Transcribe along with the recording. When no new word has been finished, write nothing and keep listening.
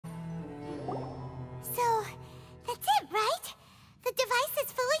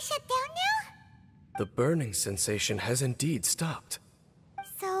The burning sensation has indeed stopped.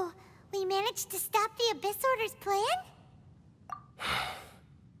 So, we managed to stop the Abyss Order's plan?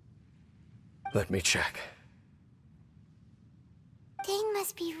 Let me check. Dane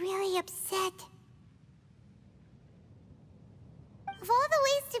must be really upset. Of all the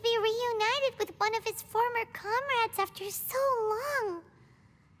ways to be reunited with one of his former comrades after so long,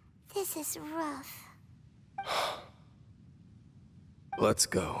 this is rough. Let's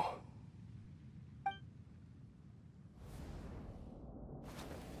go.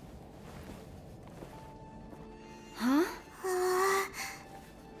 Huh?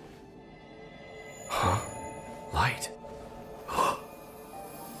 Huh? Light?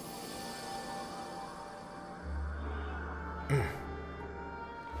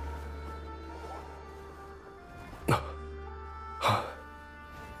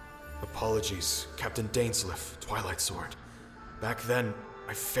 Apologies, Captain Dainsleif, Twilight Sword. Back then,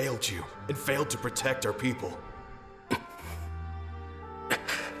 I failed you, and failed to protect our people.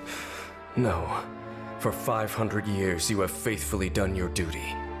 No. For 500 years, you have faithfully done your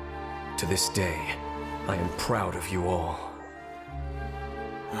duty. To this day, I am proud of you all.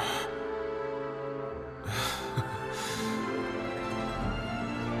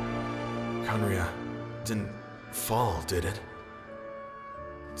 Khaenri'ah didn't fall, did it?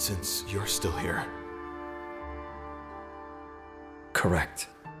 Since you're still here. Correct.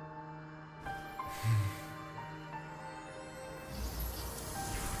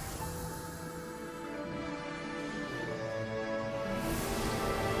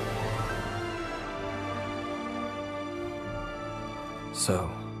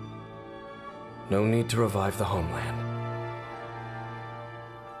 So, no need to revive the homeland.